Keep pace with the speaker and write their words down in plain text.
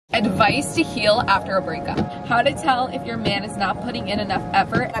Advice to heal after a breakup. How to tell if your man is not putting in enough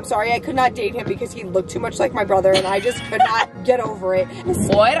effort. I'm sorry I could not date him because he looked too much like my brother and I just could not get over it.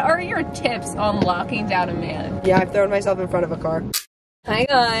 What are your tips on locking down a man? Yeah, I've thrown myself in front of a car. Hi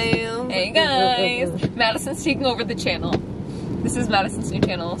guys. Hey guys. Madison's taking over the channel. This is Madison's new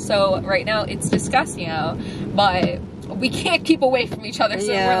channel. So right now it's disgusting out, but we can't keep away from each other.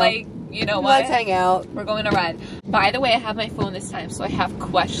 So we're like, you know what? Let's hang out. We're going to ride. By the way, I have my phone this time, so I have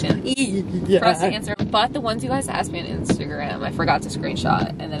questions for us to answer. But the ones you guys asked me on Instagram, I forgot to screenshot,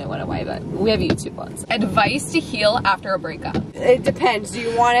 and then it went away. But we have YouTube ones. Advice to heal after a breakup. It depends. Do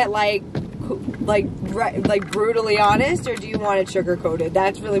you want it like brutally honest, or do you want it sugar coated?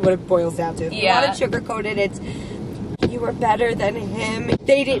 That's really what it boils down to. If you want it sugar coated, it's you were better than him.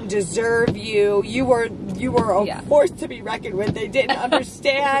 They didn't deserve you. You were a force to be reckoned with. They didn't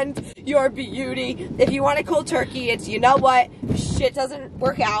understand your beauty. If you want a cold turkey, it's, you know what, shit doesn't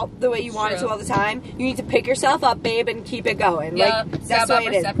work out the way you want it to all the time. You need to pick yourself up, babe, and keep it going. Yeah, like, that's the way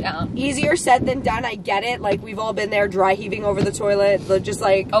it is. Step down. Easier said than done. I get it. Like, we've all been there, dry heaving over the toilet, just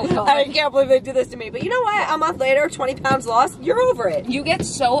like, oh, I can't believe they did this to me. But you know what? A month later, 20 pounds lost, you're over it. You get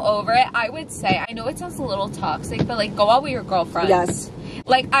so over it. I would say, I know it sounds a little toxic, but like, go out with your girlfriend. Yes.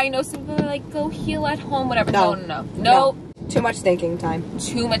 Like, I know some people are like, go heal at home, whatever. No. Too much thinking time.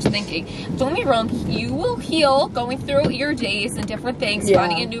 Too much thinking. Don't get me wrong, you will heal going through your days and different things,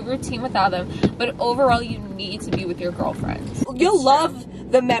 finding a new routine without them. But overall, you need to be with your girlfriend. You'll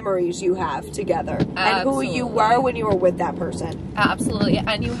love the memories you have together. And who you were when you were with that person. Absolutely.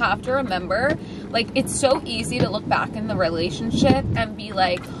 And you have to remember, like, it's so easy to look back in the relationship and be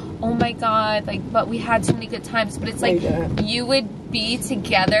like, oh my god, like, but we had so many good times. But it's like, you would be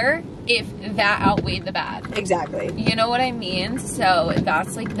together if that outweighed the bad. Exactly. You know what I mean? So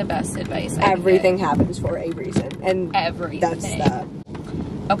that's like the best advice. Everything happens for a reason. And everything. That's that.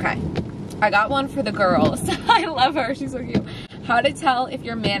 Okay. I got one for the girls. I love her. She's so cute. How to tell if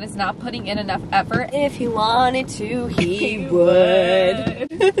your man is not putting in enough effort. If he wanted to, he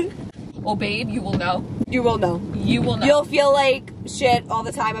would. Oh, babe, you will know. You will know. You will know. You'll feel like shit all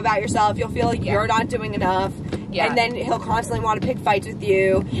the time about yourself. You'll feel like you're not doing enough. Yeah. And then he'll constantly want to pick fights with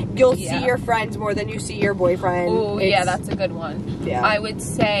you. You'll see your friends more than you see your boyfriend. Oh, yeah, that's a good one. Yeah. I would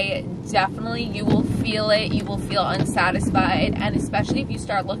say definitely you will feel it. You will feel unsatisfied. And especially if you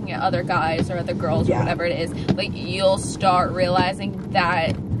start looking at other guys or other girls or whatever it is, like, you'll start realizing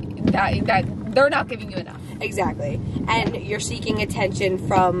that they're not giving you enough. Exactly. And you're seeking attention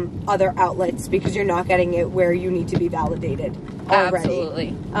from other outlets because you're not getting it where you need to be validated already.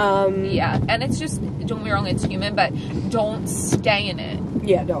 Absolutely. Yeah. And it's just, don't get me wrong, it's human, but don't stay in it.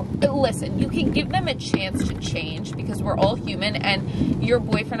 Yeah, don't. But listen, you can give them a chance to change because we're all human, and your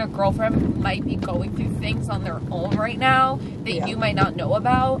boyfriend or girlfriend might be going through things on their own right now that you might not know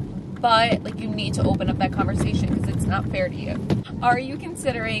about. But, like, you need to open up that conversation because it's not fair to you. Are you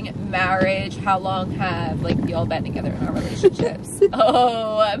considering marriage? How long have, like, y'all been together in our relationships?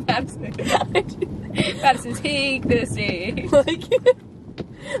 Oh, Madison, take this stage.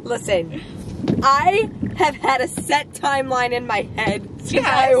 Listen, I have had a set timeline in my head since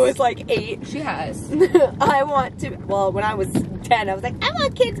I was like 8. She has. I want to, well, when I was 10, I was like, I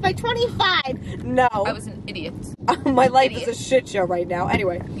want kids by 25. No. I was an idiot. My life is a shit show right now.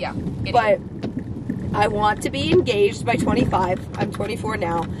 Anyway. Yeah. Idiot. But I want to be engaged by 25. I'm 24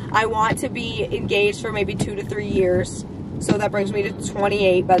 now. I want to be engaged for maybe 2 to 3 years. So that brings me to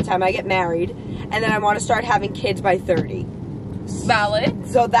 28 by the time I get married. And then I want to start having kids by 30. Valid.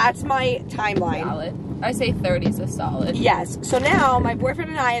 So that's my timeline. Valid. I say 30 is a solid. Yes. So now my boyfriend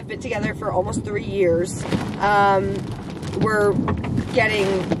and I have been together for almost 3 years. We're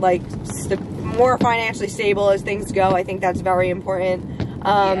getting like more financially stable as things go. I think that's very important.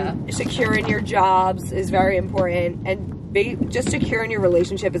 Securing your jobs is very important, and just securing your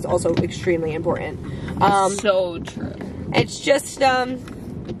relationship is also extremely important. So true. It's just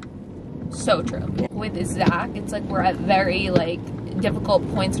so true. With Zach, it's like we're at very like difficult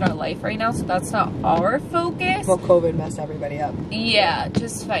points in our life right now, so that's not our focus. Well, COVID messed everybody up. Yeah,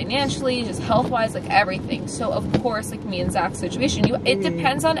 just financially, just health-wise, like everything. So of course, like me and Zach's situation, it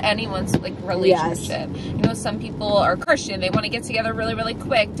depends on anyone's like relationship. Yes. You know, some people are Christian, they want to get together really, really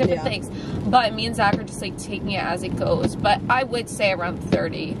quick, different things. But me and Zach are just like taking it as it goes. But I would say around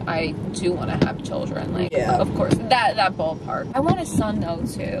 30, I do want to have children. Like, of course, that ballpark. I want a son though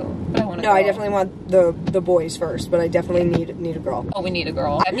too, but I want a girl. I definitely want the boys first, but I definitely need a girl. Oh, we need a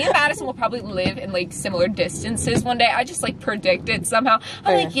girl. Me and Madison will probably live in like similar distances one day. I just like predict it somehow.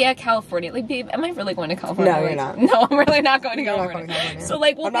 I'm like, yeah, California. Like, babe, am I really going to California? No, you're not. No, I'm really not going to California. So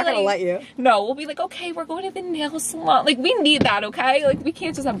like, I'm not gonna let you. No, we'll be like, okay, we're going to the nail salon. Like, we need that, okay? Like, we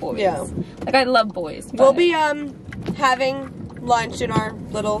can't just have boys. Yeah. Like, I love boys. We'll be having lunch in our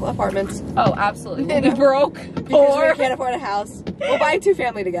little apartments. Oh, absolutely. We'll be broke. Because we can't afford a house. We'll buy a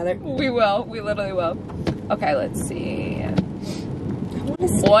 2-family together. We will. We literally will. Okay, let's see.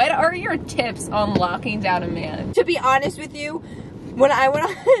 What are your tips on locking down a man? To be honest with you, when I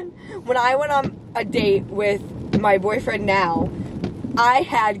went on a date with my boyfriend now, I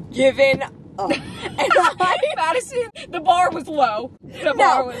had given up. And Madison, the bar was low. The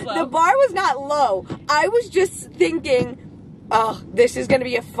bar was not low. I was just thinking, oh, this is gonna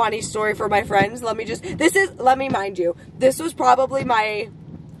be a funny story for my friends. Let me mind you, this was probably my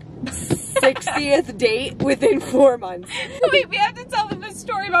 60th date within 4 months. Wait, we have to tell them the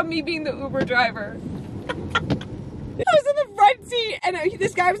story about me being the Uber driver. I was in the front seat, and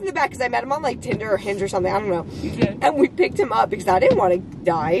this guy was in the back because I met him on like Tinder or Hinge or something. I don't know. You did. And we picked him up because I didn't want to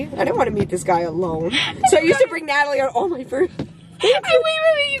die. I didn't want to meet this guy alone. So I used to bring Natalie on all my first. Wait,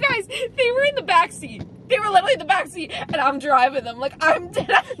 you guys. They were in the back seat. They were literally in the back seat, and I'm driving them. Like, I'm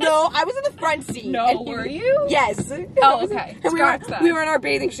dead. No, I was in the front seat. No, were you? Yes. Oh, okay. And we were in our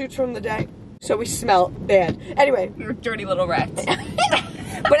bathing suits from the day. So we smelled bad. Anyway. We were dirty little rats.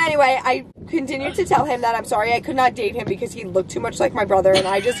 But anyway, I continued to tell him that I'm sorry I could not date him because he looked too much like my brother and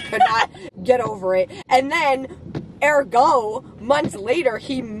I just could not get over it. And then, ergo, months later,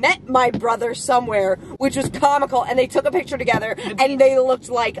 he met my brother somewhere, which was comical, and they took a picture together and they looked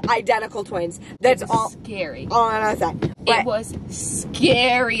like identical twins. That's all scary. All I said. It was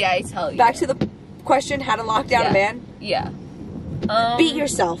scary, I tell you. Back to the question, how to lock down a man? Yeah. Be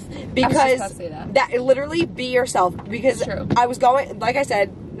yourself, because that literally be yourself, because I was going, like I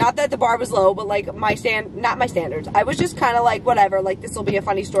said, not that the bar was low, but like not my standards. I was just kind of like, whatever, like this will be a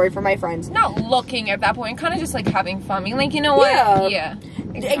funny story for my friends. Not looking at that point, kind of just like having fun. Being like, you know what? Yeah.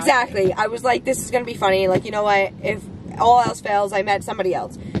 Exactly. I was like, this is gonna be funny. Like, you know what? If all else fails, I met somebody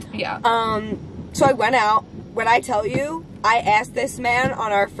else. Yeah. So I went out. When I tell you, I asked this man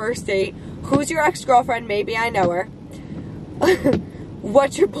on our first date, "Who's your ex-girlfriend? Maybe I know her."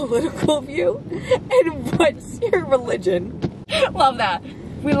 What's your political view? And what's your religion? Love that.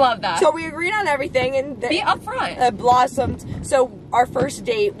 We love that. So we agreed on everything, and be upfront. It blossomed. So our first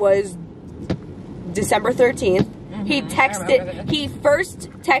date was December 13th. He first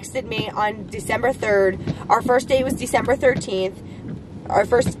texted me on December 3rd. Our first date was December 13th. Our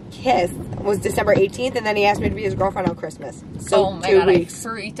first kiss was December 18th, and then he asked me to be his girlfriend on Christmas. So oh my 2 god, weeks. I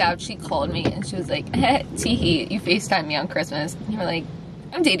freaked out. She called me and she was like, Teehee, you FaceTime me on Christmas. And you're like,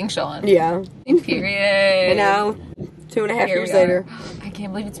 I'm dating Sean. Yeah. Period. And now, 2.5 years later. I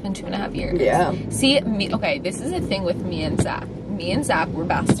can't believe it's been 2.5 years. Yeah. See, okay, this is the thing with me and Zach. Me and Zach were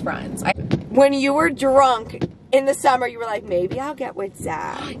best friends. When you were drunk in the summer, you were like, maybe I'll get with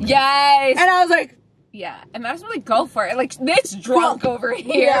Zach. Yes. And I was like, yeah, and Madison was like, go for it. Like, this drunk over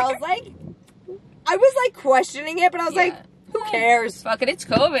here. Yeah, I was like questioning it, but I was like, who cares? Fuck it, it's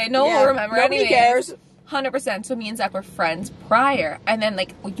COVID. No one will remember. Nobody cares. 100%. So me and Zach were friends prior, and then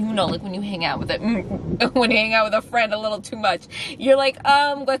like, you know, like when you hang out with a friend a little too much, you're like,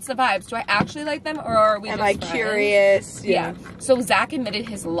 what's the vibes? Do I actually like them, or are we Am just I friends? Curious? Yeah. So Zach admitted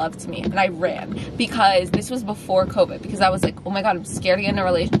his love to me, and I ran because this was before COVID. Because I was like, oh my god, I'm scared to get in a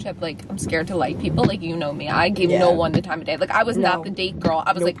relationship. Like, I'm scared to like people. Like, you know me, I give no one the time of day. Like, I was not the date girl.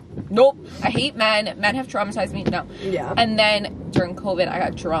 I was like, nope, I hate men. Men have traumatized me. No. Yeah. And then during COVID, I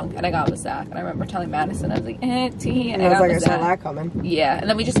got drunk and I got with Zach, and I remember telling Madison, I was like, T, and I was like, I saw that coming. Yeah, and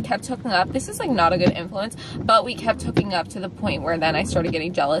then we just kept hooking up. This is like not a good influence, but we kept hooking up to the point where then I started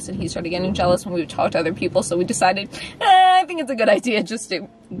getting jealous, and he started getting jealous when we would talk to other people. So we decided, I think it's a good idea just to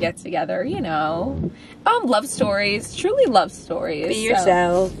get together, you know. Love stories, truly love stories. Be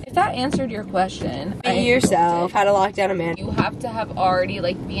yourself. If that answered your question, be yourself. How to lock down a man. You have to have already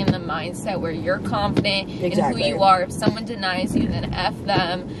like be in the mindset where you're confident in who you are. If someone denies you, then F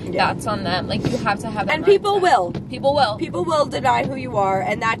them. Yeah. That's on them. Like, you have to have that and mindset. People will. People will deny who you are,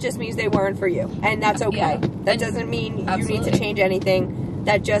 and that just means they weren't for you. And that's okay. Yeah. That doesn't mean you need to change anything.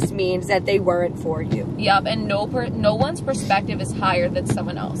 That just means that they weren't for you. Yep, and no one's perspective is higher than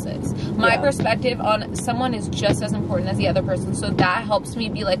someone else's. My perspective on someone is just as important as the other person, so that helps me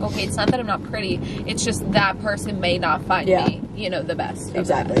be like, okay, it's not that I'm not pretty, it's just that person may not find me, you know, the best.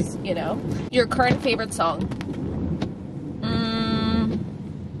 Exactly. Best, you know? Your current favorite song?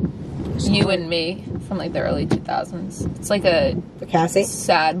 You and Me from like the early 2000s. It's like a Cassie?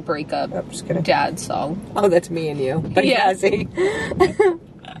 sad breakup dad song. Oh, that's me and you. But yeah. Cassie.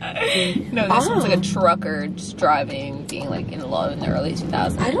 No, this one's like a trucker just driving, being like in love in the early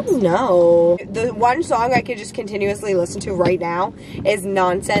 2000s. I don't know. The one song I could just continuously listen to right now is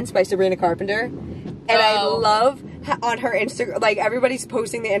Nonsense by Sabrina Carpenter. And I love on her Instagram, like everybody's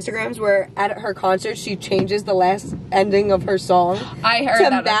posting the Instagrams where at her concert she changes the last ending of her song I heard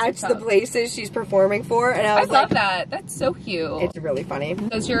to match the places she's performing for, and I love that. That's so cute. It's really funny.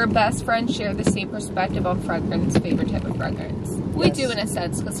 Does your best friend share the same perspective on fragrance, favorite type of fragrance? We do in a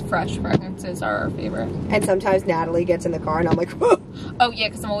sense, because fresh fragrances are our favorite. And sometimes Natalie gets in the car and I'm like, whoa. Oh yeah,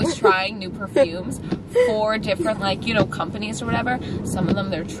 because I'm always trying new perfumes for different, like, you know, companies or whatever. Some of them,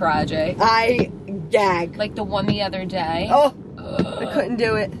 they're tragic. I gag. Like the one the other day. Oh, I couldn't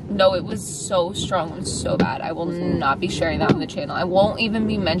do it. No, it was so strong. It was so bad. I will not be sharing that on the channel. I won't even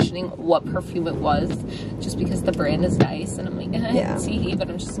be mentioning what perfume it was, just because the brand is nice. And I'm like, yeah. Tee, but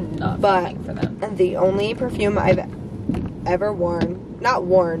I'm just not falling for them. The only perfume I've ever worn, not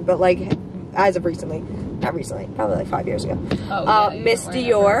worn, but like as of recently, not recently, probably like 5 years ago. Miss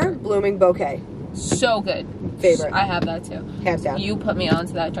Dior Blooming Bouquet. So good. Favorite. I have that too. Hands down. You put me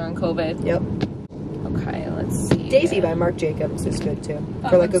onto that during COVID. Yep. Okay, let's see. Daisy by Marc Jacobs is good too.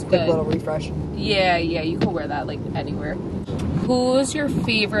 For like a quick little refresh. Yeah, you can wear that like anywhere. Who's your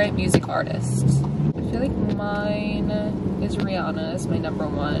favorite music artist? I feel like mine is Rihanna is my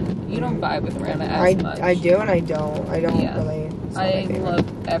 #1. You don't vibe with Rihanna as much. I do and I don't. I don't really. I love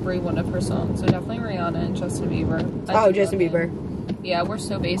every one of her songs. So definitely Rihanna and Justin Bieber. Justin Bieber. Yeah, we're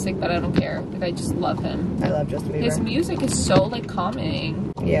so basic, but I don't care. Like, I just love him. I love Justin Bieber. His music is so, like,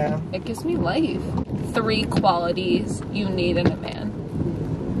 calming. Yeah. It gives me life. 3 qualities you need in a man.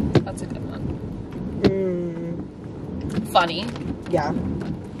 That's a good one. Funny. Yeah.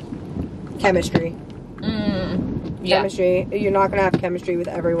 Chemistry. Yeah. Chemistry. You're not going to have chemistry with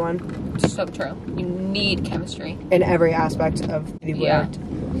everyone. So true. You need chemistry. In every aspect of the word.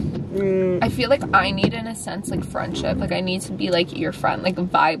 I feel like I need, in a sense, like friendship. Like I need to be like your friend, like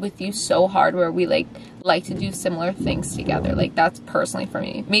vibe with you so hard where we like to do similar things together. Like that's personally for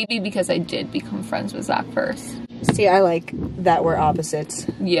me. Maybe because I did become friends with Zach first. See, I like that we're opposites.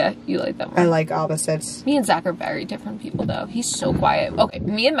 Yeah, you like that more. I like opposites. Me and Zach are very different people though. He's so quiet. Okay,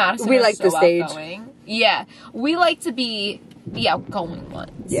 me and Madison we are like so the stage. Outgoing. Yeah, we like to be the outgoing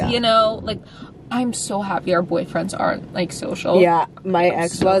ones. Yeah. You know, like I'm so happy our boyfriends aren't like social. Yeah, my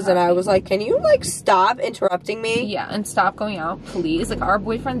ex was, and I was like, can you like stop interrupting me? Yeah, and stop going out, please. Like our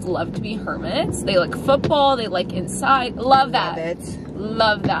boyfriends love to be hermits. They like football, they like inside. Love that. Love it.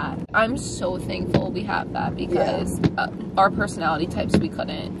 Love that. I'm so thankful we have that because our personality types we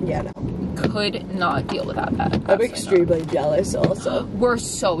couldn't. Yeah, no. Could not deal without that. I'm extremely jealous also. We're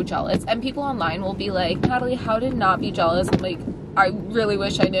so jealous. And people online will be like, Natalie, how to not be jealous? I'm like, I really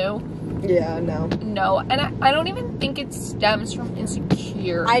wish I knew. Yeah, no. No, and I don't even think it stems from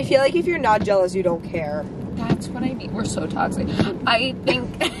insecurity. I feel like if you're not jealous, you don't care. That's what I mean. We're so toxic. I think...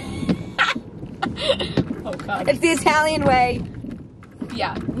 Oh, God. It's the Italian way.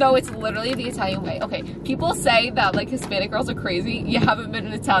 Yeah. No, it's literally the Italian way. Okay, people say that, like, Hispanic girls are crazy. You haven't been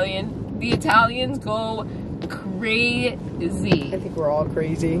an Italian. The Italians go crazy. I think we're all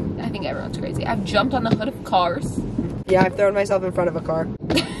crazy. I think everyone's crazy. I've jumped on the hood of cars. Yeah, I've thrown myself in front of a car.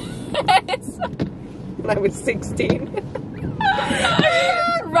 When I was 16.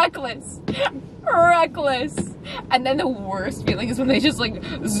 Reckless. And then the worst feeling is when they just like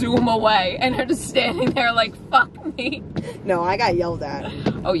zoom away and are just standing there like, fuck me. No, I got yelled at.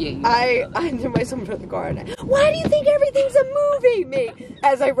 Oh yeah, I threw myself in front of the car and why do you think everything's a movie? Me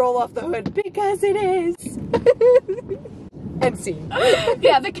as I roll off the hood, because it is. And scene.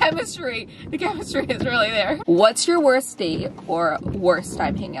 Yeah, the chemistry is really there. What's your worst date or worst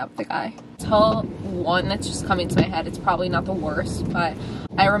time hanging out with a guy? Tell one that's just coming to my head. It's probably not the worst, but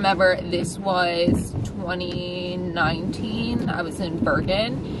I remember this was 2019. I was in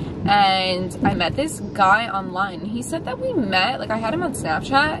Bergen and I met this guy online. He said that we met, like I had him on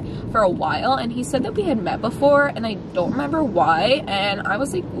Snapchat for a while and he said that we had met before and I don't remember why, and I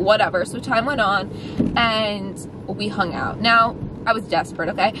was like, whatever. So time went on and we hung out. Now, I was desperate,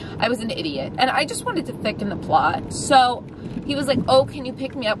 okay? I was an idiot and I just wanted to thicken the plot. So he was like, oh, can you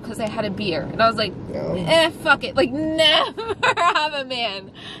pick me up because I had a beer? And I was like, fuck it. Like, never have a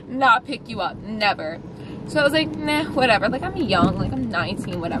man not pick you up. Never. So I was like, nah, whatever. Like, I'm young. Like, I'm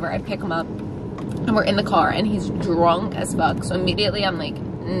 19, whatever. I pick him up and we're in the car and he's drunk as fuck. So immediately I'm like,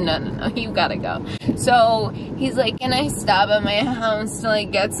 no, you gotta go. So he's like, can I stop at my house to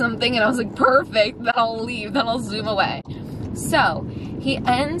like get something? And I was like, perfect. Then I'll leave. Then I'll zoom away. So He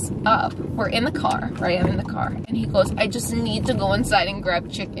ends up, we're in the car, right? I'm in the car. And he goes, I just need to go inside and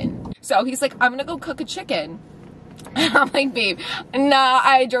grab chicken. So he's like, I'm gonna go cook a chicken. And I'm like, babe, nah,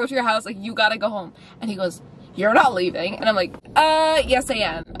 I drove to your house. Like, you gotta go home. And he goes, you're not leaving. And I'm like, yes I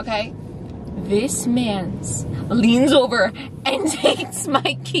am, okay? This man leans over and takes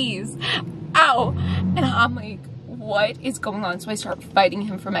my keys out. And I'm like, what is going on? So I start fighting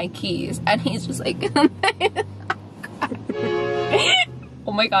him for my keys. And he's just like,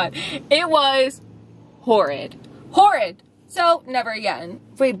 oh my God. It was horrid. Horrid. So, never again.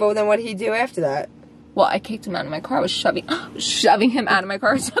 Wait, but then what did he do after that? Well, I kicked him out of my car. I was shoving him out of my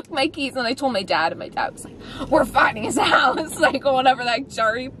car. I took my keys and I told my dad, and my dad was like, we're finding his house. Like, whenever that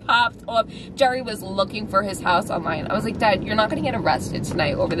Jerry popped up. Jerry was looking for his house online. I was like, Dad, you're not gonna get arrested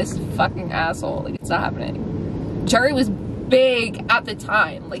tonight over this fucking asshole. Like, it's not happening. Jerry was big at the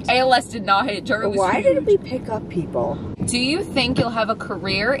time. Like, ALS did not hit. Jerry was Why huge. did we pick up people? Do you think you'll have a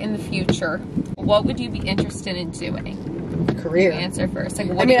career in the future? What would you be interested in doing? Career. You answer first. Like,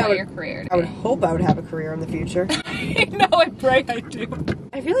 what do you want your career to be? I would hope I would have a career in the future. No, I pray I do.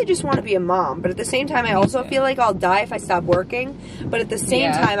 I really just want to be a mom, but at the same time, I also feel like I'll die if I stop working. But at the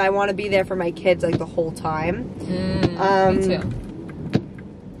same time, I want to be there for my kids, like, the whole time. Me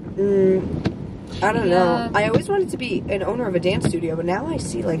too. I don't know. I always wanted to be an owner of a dance studio, but now I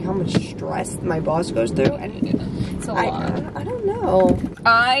see, like, how much stress my boss goes through. And it's a lot. I don't know.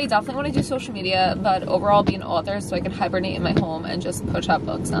 I definitely want to do social media, but overall be an author so I can hibernate in my home and just push out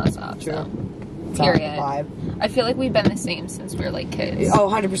books nonstop. True. So, period. I feel like we've been the same since we were, like, kids. Oh,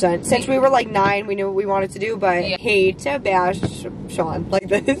 100%. Since we were, like, 9, we knew what we wanted to do, but I hate to bash Sean like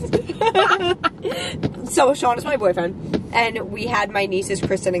this. So, Sean is my boyfriend, and we had my niece's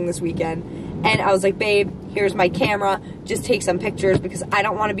christening this weekend. And I was like, babe, here's my camera. Just take some pictures because I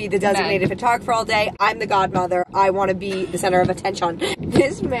don't want to be the designated photographer all day. I'm the godmother. I want to be the center of attention.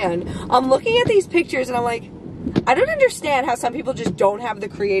 This man, I'm looking at these pictures and I'm like, I don't understand how some people just don't have the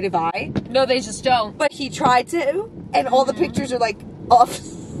creative eye. No, they just don't. But he tried to, and all the pictures are like off.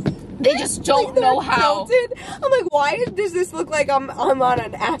 They just don't know how. Tilted. I'm like, why does this look like I'm on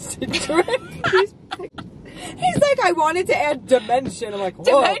an acid trip? He's like, I wanted to add dimension. I'm like,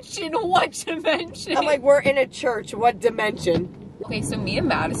 whoa. Dimension? What dimension? I'm like, we're in a church. What dimension? Okay, so me and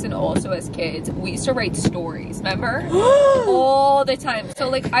Madison also as kids, we used to write stories, remember? All the time. So,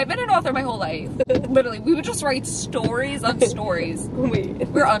 like, I've been an author my whole life. Literally, we would just write stories on stories. Wait.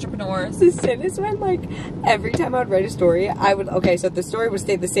 We're entrepreneurs. The sin is when, like, every time I would write a story, I would, okay, so the story would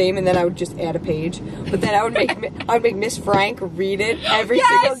stay the same, and then I would just add a page. But then I would make Miss Frank read it every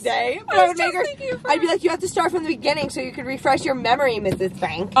single day. But I would make her, I'd be like, you have to start from the beginning so you can refresh your memory, Mrs.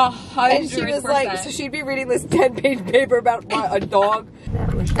 Frank. 100%. And she was like, so she'd be reading this 10-page paper about a dog.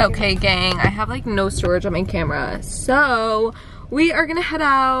 Okay, gang, I have like no storage on my camera, so we are gonna head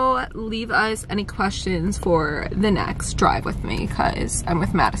out. Leave us any questions for the next drive with me because I'm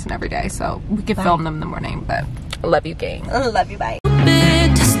with Madison every day, so we can film them in the morning. But I love you, gang. I love you, bye.